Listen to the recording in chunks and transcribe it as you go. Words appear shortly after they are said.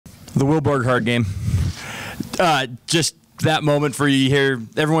The Will Burghardt game. Just that moment for you hear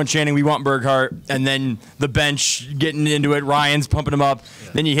everyone chanting, "We want Burghardt," and then the bench getting into it. Ryan's pumping him up.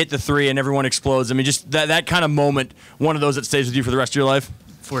 Yeah. Then you hit the three, and everyone explodes. I mean, just that kind of moment, one of those that stays with you for the rest of your life.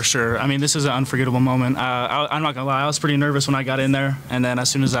 For sure. I mean, this is an unforgettable moment. I'm not going to lie. I was pretty nervous when I got in there. And then as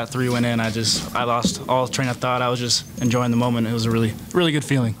soon as that three went in, I lost all train of thought. I was just enjoying the moment. It was a really, really good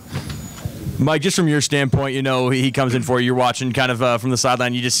feeling. Mike, just from your standpoint, you know, he comes in for you. You're watching kind of from the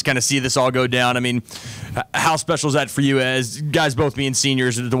sideline. You just kind of see this all go down. I mean, how special is that for you as guys both being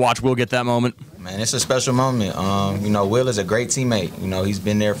seniors to watch Will get that moment? Man, it's a special moment. You know, Will is a great teammate. You know, he's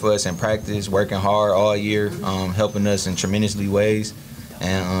been there for us in practice, working hard all year, helping us in tremendously ways.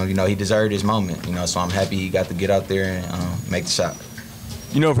 And, you know, he deserved his moment, you know, so I'm happy he got to get out there and make the shot.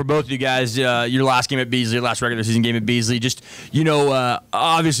 You know, for both of you guys, your last game at Beasley, last regular season game at Beasley, just, you know,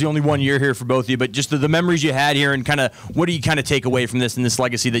 obviously only 1 year here for both of you, but just the memories you had here and kind of what do you kind of take away from this and this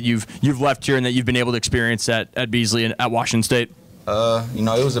legacy that you've left here and that you've been able to experience at Beasley and at Washington State? You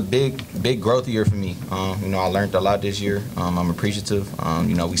know, it was a big growth year for me. You know, I learned a lot this year. I'm appreciative.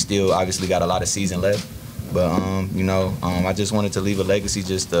 You know, we still obviously got a lot of season left. But, you know, I just wanted to leave a legacy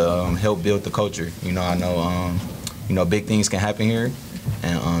just to help build the culture. You know, I know, you know, big things can happen here,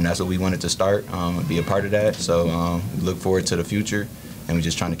 and that's what we wanted to start, be a part of that. So look forward to the future, and we're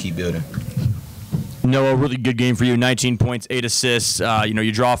just trying to keep building. Noah, really good game for you. 19 points, 8 assists. You know,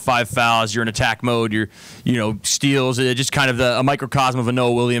 you draw 5 fouls. You're in attack mode. You're, you know, steals. Just kind of a microcosm of a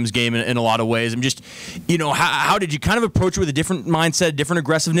Noah Williams game in a lot of ways. I'm just, you know, how did you kind of approach it with a different mindset, different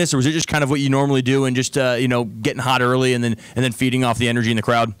aggressiveness, or was it just kind of what you normally do and just, you know, getting hot early and then feeding off the energy in the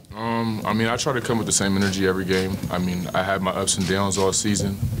crowd? I mean, I try to come with the same energy every game. I mean, I had my ups and downs all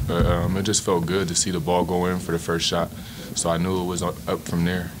season. It just felt good to see the ball go in for the first shot. So I knew it was up from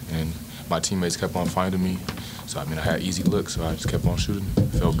there. And my teammates kept on finding me. So, I mean, I had easy looks, so I just kept on shooting. It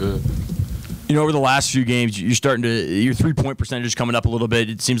felt good. You know, over the last few games, your 3-point percentage is coming up a little bit.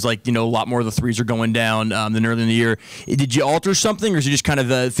 It seems like, you know, a lot more of the threes are going down than early in the year. Did you alter something, or is you just kind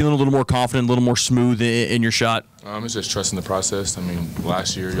of feeling a little more confident, a little more smooth in your shot? It's just trusting the process. I mean,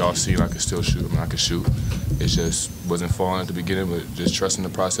 last year, y'all seen I could still shoot. I mean, I could shoot. It just wasn't falling at the beginning, but just trusting the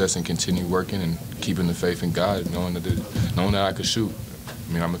process and continue working and keeping the faith in God, knowing that I could shoot.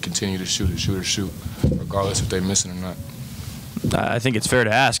 I mean, I'm going to continue to shoot, regardless if they're missing or not. I think it's fair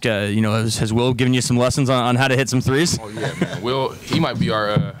to ask, you know, has Will given you some lessons on how to hit some threes? Oh, yeah, man. Will, he might be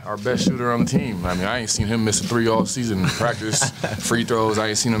our best shooter on the team. I mean, I ain't seen him miss a three all season in practice. Free throws, I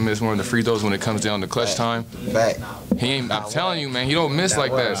ain't seen him miss one of the free throws when it comes down to clutch time. He ain't, I'm telling you, man, he don't miss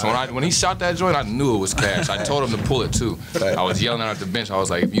like that. So when he shot that joint, I knew it was cash. I told him to pull it, too. I was yelling out at the bench. I was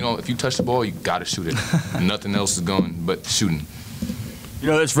like, if you touch the ball, you got to shoot it. Nothing else is going but shooting. You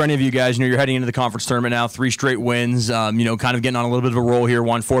know, that's for any of you guys. You know, you're heading into the conference tournament now, 3 straight wins. You know, kind of getting on a little bit of a roll here.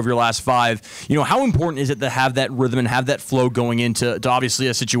 Won 4 of your last 5. You know, how important is it to have that rhythm and have that flow going into obviously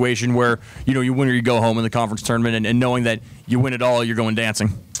a situation where, you know, you win or you go home in the conference tournament, and knowing that you win it all, you're going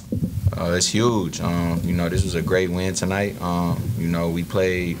dancing? It's huge. You know, this was a great win tonight. You know, we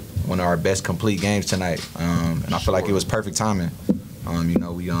played one of our best complete games tonight, and I feel like it was perfect timing. You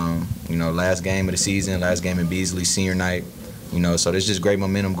know, we you know, last game of the season, last game in Beasley, senior night. You know, so there's just great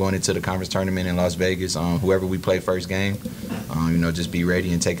momentum going into the conference tournament in Las Vegas. Whoever we play first game, you know, just be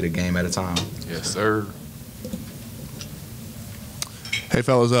ready and take it a game at a time. Yes, sir. Hey,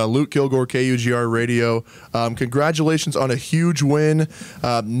 fellas, Luke Kilgore, KUGR Radio. Congratulations on a huge win.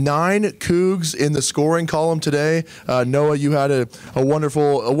 9 Cougs in the scoring column today. Noah, you had a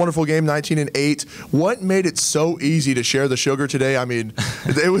wonderful game, 19 and 8. What made it so easy to share the sugar today? I mean,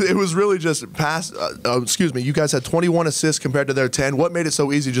 it was really just pass. Excuse me, you guys had 21 assists compared to their 10. What made it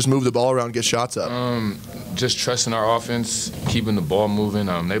so easy to just move the ball around and get shots up? Just trusting our offense, keeping the ball moving.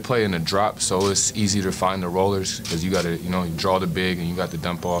 They play in a drop, so it's easy to find the rollers because you got to, you know, you draw the big and you got to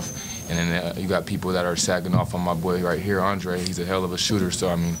dump off. And then you got people that are sagging off on my boy right here, Andre. He's a hell of a shooter, so,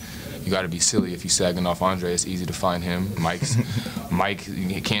 I mean, you got to be silly if you're sagging off Andre. It's easy to find him. Mike,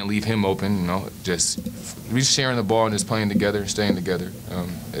 you can't leave him open, you know. We sharing the ball and just playing together, staying together.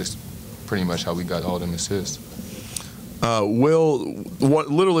 It's pretty much how we got all them assists. Will,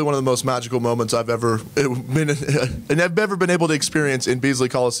 literally one of the most magical moments I've ever been able to experience in Beasley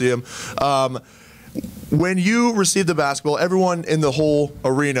Coliseum. When you received the basketball, everyone in the whole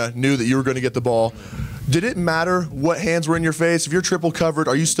arena knew that you were going to get the ball. Did it matter what hands were in your face? If you're triple covered,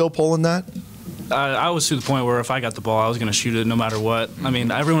 are you still pulling that? I was to the point where if I got the ball, I was going to shoot it no matter what. I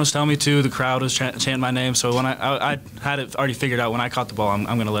mean, everyone was telling me to. The crowd was chanting my name. So when I had it already figured out, when I caught the ball, I'm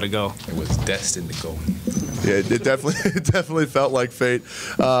going to let it go. It was destined to go. Yeah, it definitely felt like fate.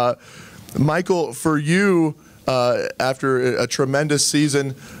 Michael, for you, after a tremendous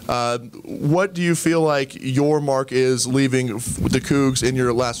season. What do you feel like your mark is leaving the Cougs in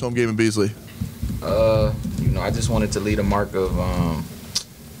your last home game in Beasley? I just wanted to leave a mark of,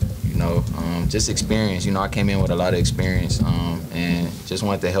 just experience. I came in with a lot of experience, and just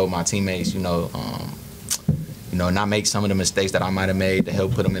wanted to help my teammates, not make some of the mistakes that I might have made to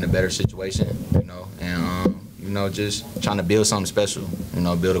help put them in a better situation, and, just trying to build something special,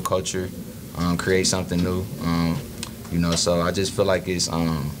 build a culture, create something new, so I just feel like it's,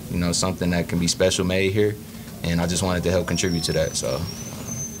 something that can be special made here, and I just wanted to help contribute to that, so.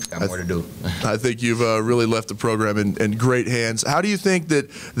 Got more to do. I think you've really left the program in great hands. How do you think that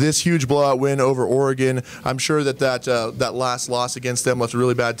this huge blowout win over Oregon, I'm sure that last loss against them left a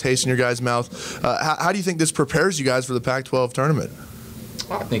really bad taste in your guys' mouth. How do you think this prepares you guys for the Pac-12 tournament?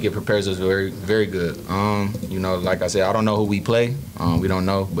 I think it prepares us very, very good. Like I said, I don't know who we play. We don't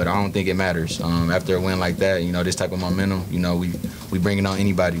know, but I don't think it matters. After a win like that, this type of momentum, we bring it on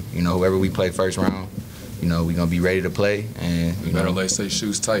anybody. Whoever we play first round. We're going to be ready to play. And, you better lace their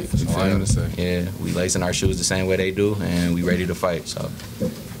shoes tight. That's all I got to say. Yeah, we lacing our shoes the same way they do, and we ready to fight. So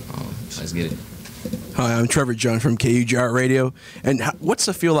let's get it. Hi, I'm Trevor John from KUGR Radio. And what's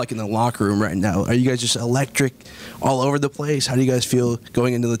the feel like in the locker room right now? Are you guys just electric all over the place? How do you guys feel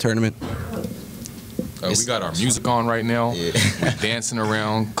going into the tournament? We got our music on right now. Yeah. Dancing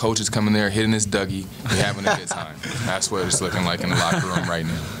around. Coach is coming there, hitting his Dougie. We're having a good time. That's what it's looking like in the locker room right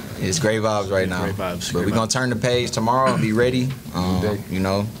now. It's great vibes right now. Great vibes. But we're going to turn the page tomorrow and be ready,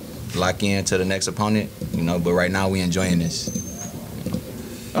 lock in to the next opponent, but right now we enjoying this.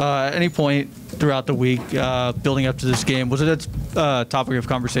 At any point throughout the week, building up to this game, was it a topic of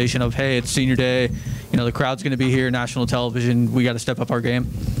conversation of, hey, it's senior day, the crowd's going to be here, national television, we got to step up our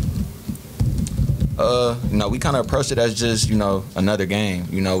game? We kind of approached it as just, another game.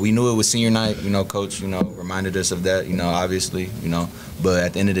 We knew it was senior night. Coach, reminded us of that, obviously, But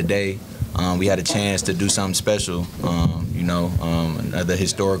at the end of the day, we had a chance to do something special, another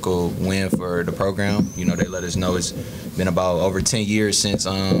historical win for the program. They let us know it's been about over 10 years since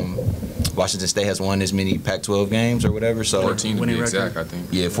Washington State has won this many Pac-12 games or whatever. So 14 to be exact, I think.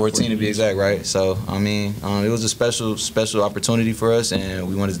 Yeah, 14 to be exact, right? So, it was a special opportunity for us, and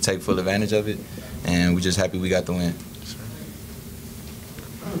we wanted to take full advantage of it. And we're just happy we got the win.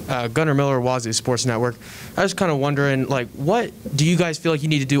 Gunnar Miller, Wazoo Sports Network. I was kind of wondering, what do you guys feel like you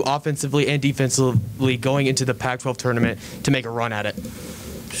need to do offensively and defensively going into the Pac-12 tournament to make a run at it?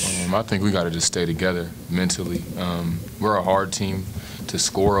 I think we got to just stay together mentally. We're a hard team to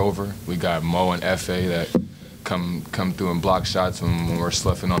score over. We got Mo and F.A. that come through and block shots when we're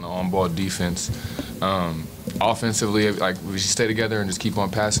sloughing on the on-ball defense. Offensively, we should stay together and just keep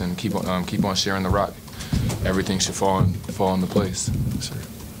on passing, keep on sharing the rock. Everything should fall into place.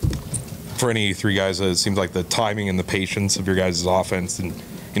 For any of you three guys, it seems like the timing and the patience of your guys' offense, and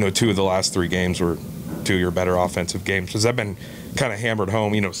 2 of the last 3 games were 2 of your better offensive games. Has that been kind of hammered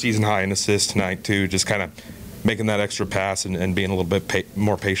home? Season high in assists tonight too, just kind of making that extra pass and being a little bit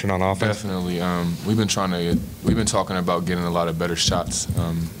more patient on offense. Definitely. We've been talking about getting a lot of better shots.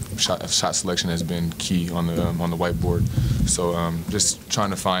 Shot selection has been key on the whiteboard. So just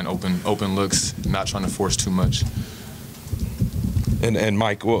trying to find open looks, not trying to force too much. And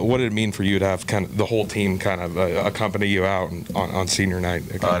Mike, what did it mean for you to have kind of the whole team kind of accompany you out on senior night?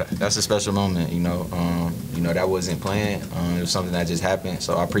 That's a special moment. That wasn't planned. It was something that just happened.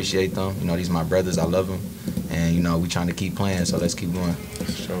 So I appreciate them. These are my brothers. I love them, and we trying to keep playing. So let's keep going.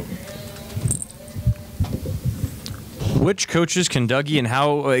 So. Which coaches can Dougie and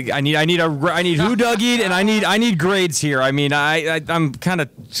how? I need who Dougie'd, and I need grades here. I'm kind of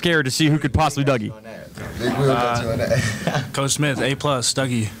scared to see who could possibly Dougie. Coach Smith, A+,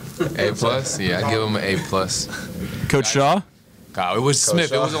 Dougie. A+? Yeah, I give him an A+. Coach Shaw? God, it was Smith.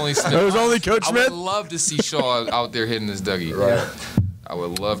 Shaw. It was only Smith. It was only Coach Smith? I would love to see Shaw out there hitting this Dougie. Right. I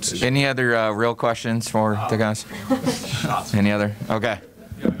would love to. Any other real questions for the guys? Any other? Okay.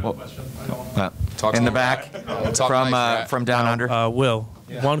 In the back, from down under. Will,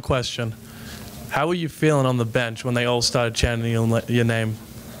 one question. How were you feeling on the bench when they all started chanting your name?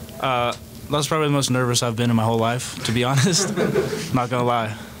 That's probably the most nervous I've been in my whole life, to be honest. Not gonna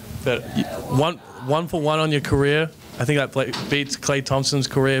lie. But one for one on your career. I think that beats Klay Thompson's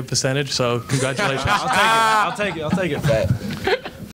career percentage. So congratulations. I'll take it.